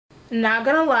Not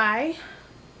gonna lie,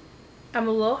 I'm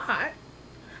a little hot.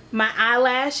 My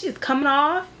eyelash is coming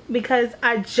off because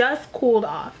I just cooled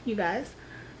off, you guys.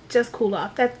 Just cooled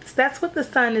off. That's what the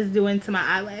sun is doing to my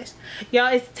eyelash.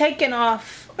 Y'all, it's taking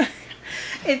off.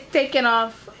 It's taking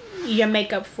off your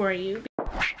makeup for you.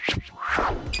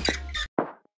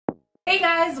 Hey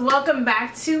guys, welcome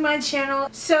back to my channel.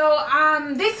 So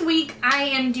this week I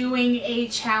am doing a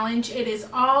challenge. It is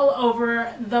all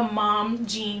over the mom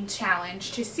jean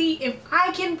challenge to see if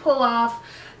I can pull off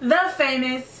the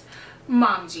famous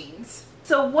mom jeans.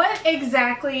 So what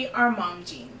exactly are mom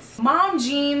jeans? Mom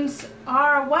jeans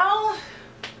are, well,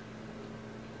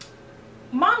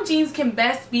 mom jeans can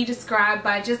best be described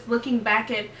by just looking back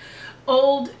at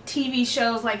old TV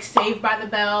shows like Saved by the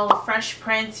Bell, Fresh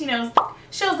Prince, you know,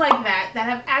 shows like that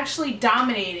have actually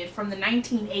dominated from the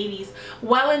 1980s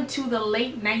well into the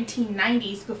late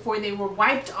 1990s before they were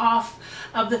wiped off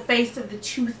of the face of the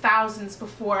 2000s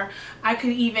before I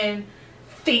could even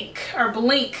think or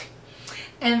blink.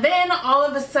 And then all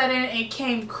of a sudden it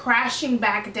came crashing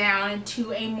back down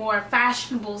into a more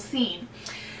fashionable scene.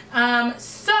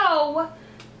 So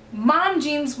mom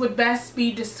jeans would best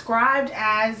be described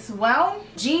as, well,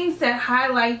 jeans that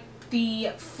highlight the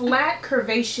flat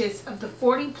curvaceous of the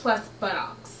 40+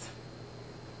 buttocks.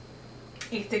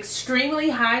 It's extremely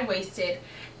high-waisted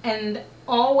and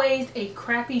always a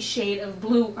crappy shade of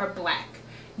blue or black,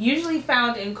 usually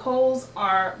found in Kohl's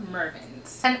or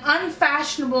Mervyn's. An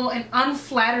unfashionable and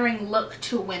unflattering look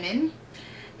to women.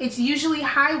 It's usually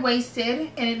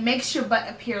high-waisted and it makes your butt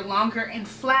appear longer and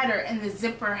flatter, and the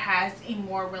zipper has a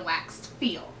more relaxed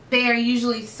feel. They are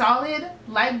usually solid,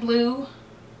 light blue,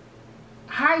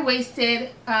 high-waisted,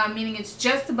 meaning it's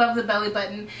just above the belly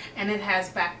button, and it has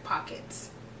back pockets.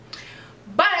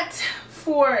 But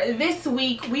for this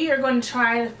week, we are going to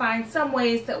try to find some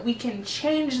ways that we can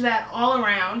change that all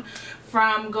around,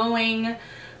 from going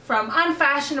from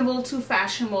unfashionable to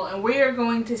fashionable, and we are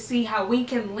going to see how we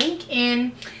can link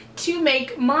in to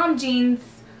make mom jeans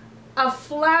a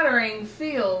flattering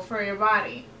feel for your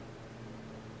body.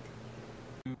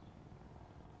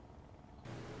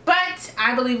 But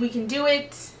I believe we can do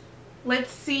it.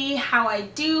 Let's see how I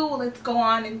do. Let's go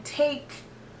on and take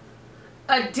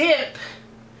a dip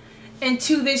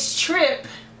into this trip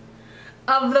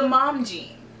of the mom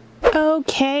jean.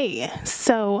 Okay,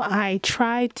 so I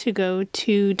tried to go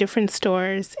to different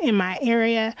stores in my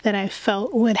area that I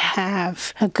felt would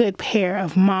have a good pair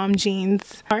of mom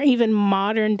jeans, or even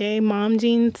modern day mom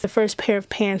jeans. The first pair of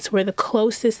pants were the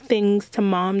closest things to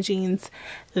mom jeans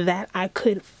that I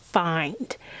could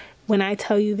find. When I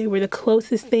tell you they were the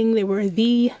closest thing, they were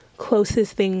the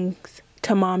closest things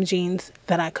to mom jeans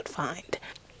that I could find.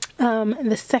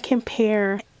 The second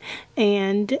pair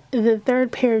and the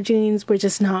third pair of jeans were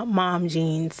just not mom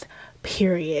jeans,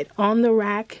 period. On the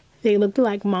rack, they looked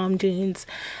like mom jeans,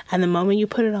 and the moment you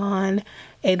put it on,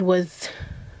 it was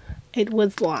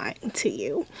lying to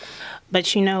you.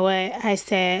 But you know what? I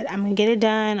said, I'm gonna get it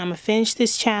done. I'm gonna finish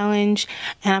this challenge,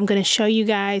 and I'm gonna show you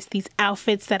guys these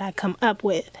outfits that I come up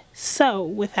with. So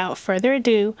without further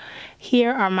ado,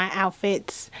 here are my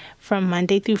outfits from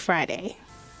Monday through Friday.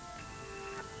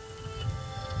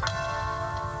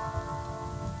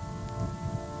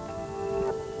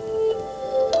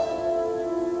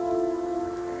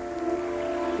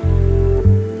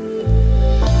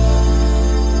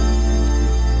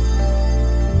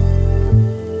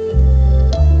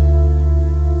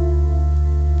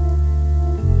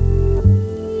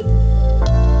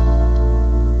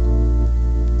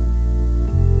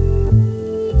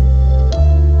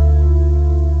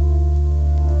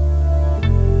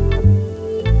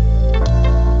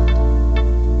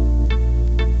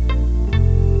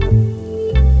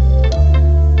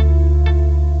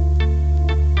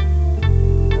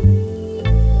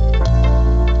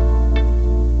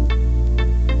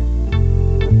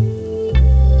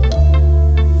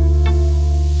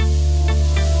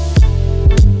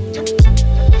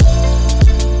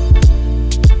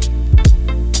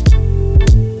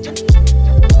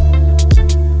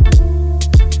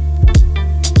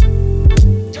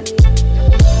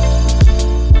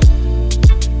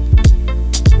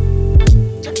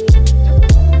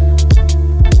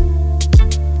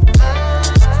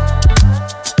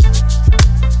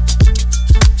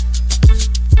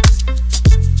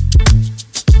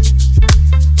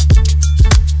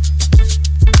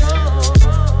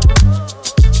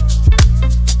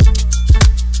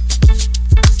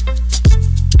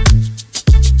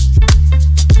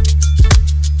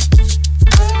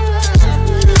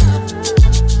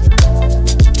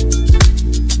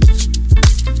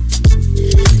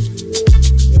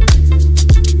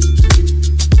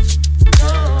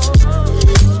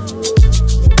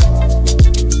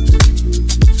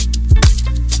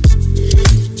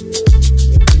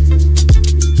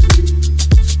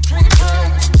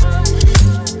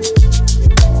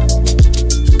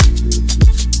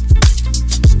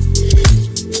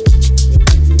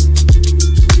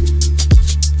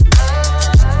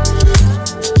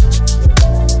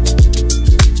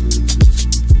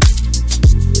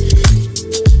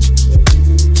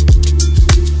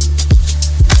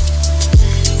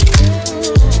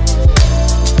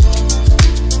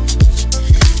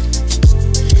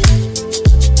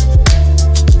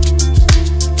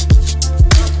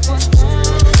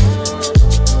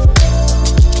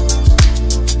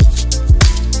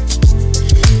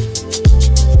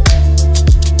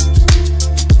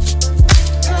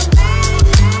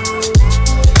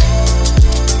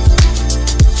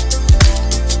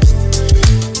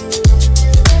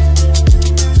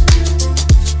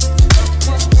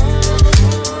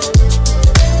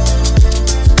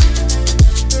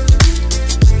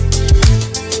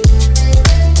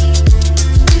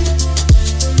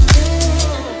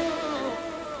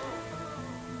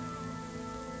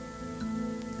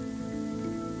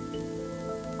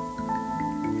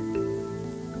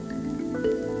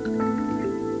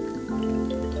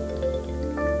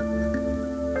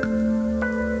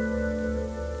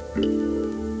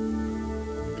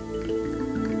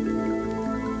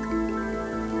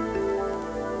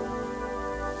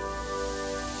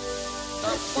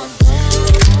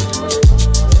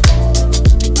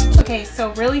 Okay,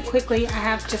 so really quickly, I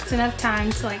have just enough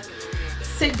time to like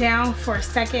sit down for a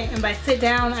second, and by sit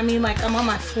down I mean like I'm on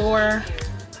my floor,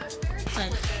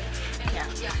 like, yeah.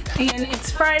 And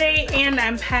it's Friday and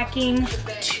I'm packing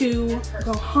to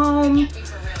go home.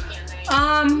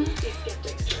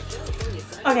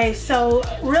 Okay, so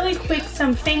really quick,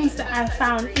 some things that I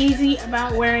found easy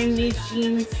about wearing these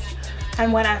jeans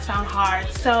and what I found hard.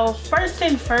 So first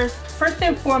and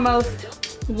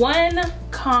foremost, one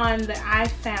con that I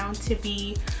found to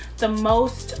be the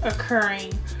most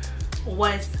occurring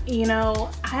was, you know,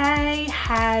 I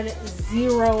had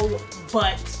zero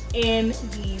butt in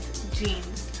these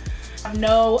jeans.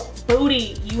 No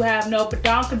booty, you have no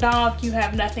badonkadonk, you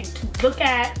have nothing to look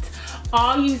at.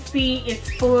 All you see is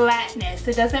flatness.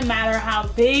 It doesn't matter how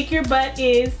big your butt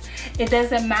is, it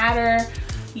doesn't matter.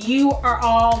 You are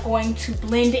all going to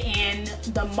blend in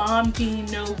the mom jean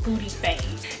no booty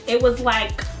phase. It was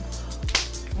like,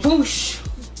 whoosh,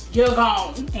 you're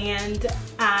gone. And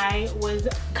I was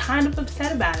kind of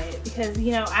upset about it because,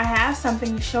 you know, I have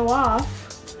something to show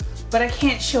off, but I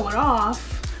can't show it off.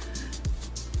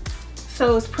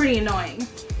 So it's pretty annoying.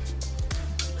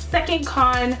 Second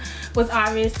con was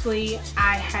obviously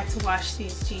I had to wash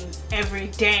these jeans every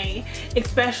day,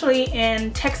 especially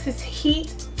in Texas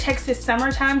heat, Texas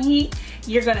summertime heat.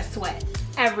 You're gonna sweat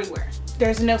everywhere.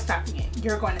 There's no stopping it.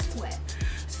 You're going to sweat.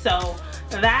 So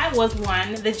that was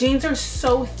one. The jeans are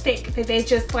so thick that they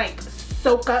just like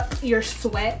soak up your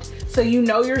sweat, so you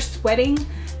know you're sweating.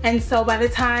 And so by the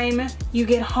time you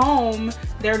get home,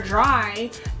 they're dry,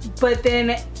 but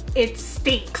then it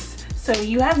stinks. So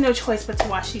you have no choice but to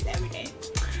wash these every day.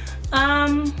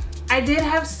 I did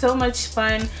have so much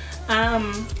fun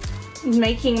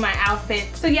making my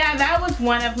outfit. So yeah, that was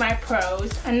one of my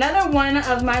pros. Another one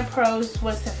of my pros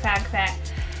was the fact that,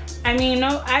 I mean,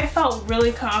 I felt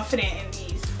really confident in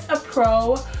these. A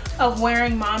pro of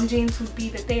wearing mom jeans would be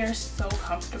that they are so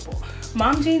comfortable.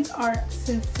 Mom jeans are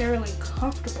sincerely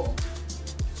comfortable.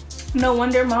 No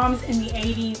wonder moms in the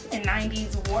 80s and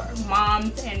 90s wore,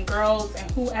 moms and girls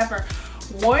and whoever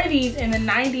wore these in the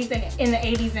 90s and in the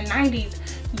 80s and 90s.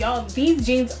 Y'all, these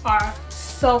jeans are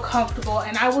so comfortable,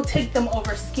 and I will take them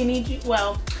over skinny jeans.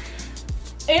 Well,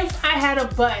 if I had a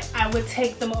butt, I would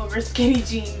take them over skinny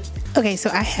jeans. Okay, so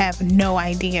I have no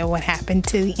idea what happened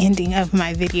to the ending of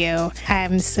my video.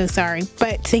 I'm so sorry,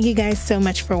 but thank you guys so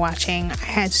much for watching. I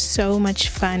had so much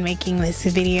fun making this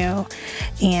video,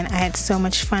 and I had so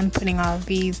much fun putting all of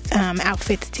these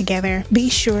outfits together. Be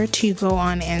sure to go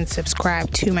on and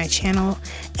subscribe to my channel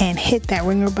and hit that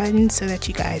ringer button so that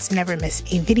you guys never miss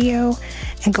a video,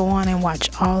 and go on and watch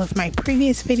all of my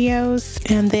previous videos.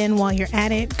 And then while you're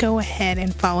at it, go ahead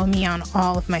and follow me on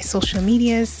all of my social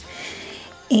medias.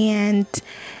 And,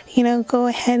 you know, go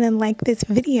ahead and like this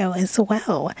video as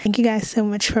well. Thank you guys so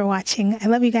much for watching. I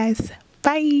love you guys.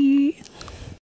 Bye.